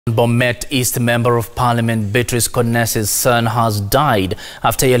Bomet East Member of Parliament Beatrice Kones' son has died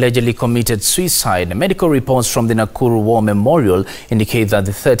after he allegedly committed suicide. Medical reports from the Nakuru War Memorial indicate that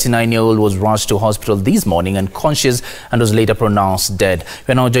the 39-year-old was rushed to hospital this morning unconscious and was later pronounced dead.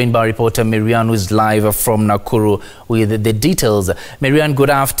 We are now joined by reporter Marianne, who is live from Nakuru with the details. Marianne, good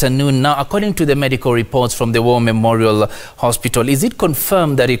afternoon. Now, according to the medical reports from the War Memorial Hospital, is it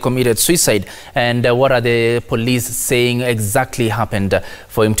confirmed that he committed suicide? And what are the police saying exactly happened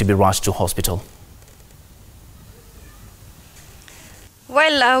for him to be rushed to hospital?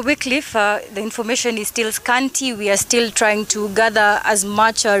 Well, Wycliffe, the information is still scanty. We are still trying to gather as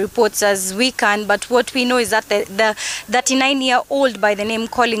much reports as we can. But what we know is that the 39-year-old by the name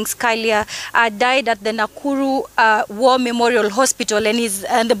Collins Kalia died at the Nakuru War Memorial Hospital,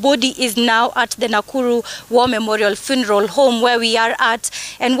 and the body is now at the Nakuru War Memorial Funeral Home where we are at.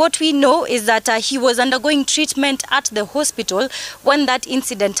 And what we know is that he was undergoing treatment at the hospital when that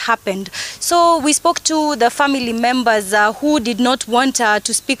incident happened. So we spoke to the family members who did not want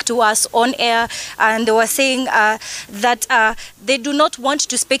to speak to us on air, and they were saying that they do not want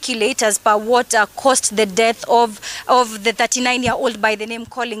to speculate as per what caused the death of the 39-year-old by the name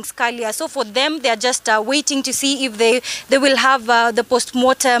Collins Kalia. So for them, they are just waiting to see if they will have the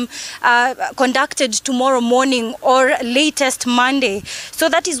post-mortem conducted tomorrow morning or latest Monday. So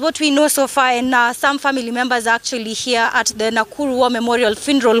that is what we know so far, and some family members are actually here at the Nakuru War Memorial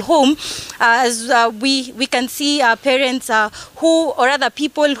Funeral Home. As we can see parents or other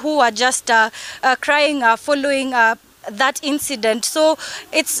people who are just crying following that incident. So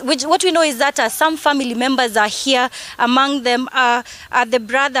what we know is that some family members are here. Among them are the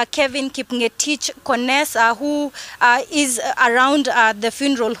brother Kevin Kipngetich Kones, who is around the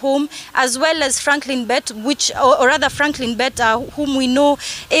funeral home, as well as Franklin Bet, whom we know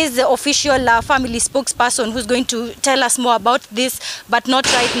is the official family spokesperson, who's going to tell us more about this, but not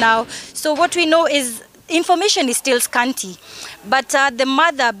right now. So what we know is information is still scanty, but the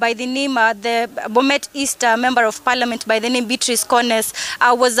mother by the name, the Bomet East Member of Parliament by the name Beatrice Kones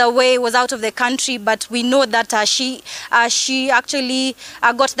was out of the country, but we know that she actually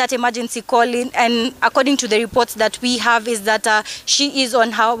got that emergency call in, and according to the reports that we have is that she is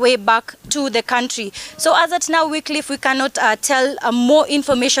on her way back to the country. So as at now, Wycliffe, we cannot tell more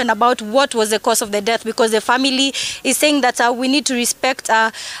information about what was the cause of the death, because the family is saying that we need to respect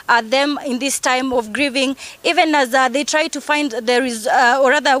them in this time of grieving, even as they try to find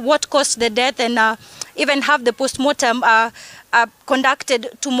what caused the death, and even have the post-mortem conducted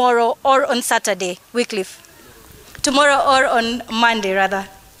tomorrow or on Saturday, Wycliffe. Tomorrow or on Monday, rather.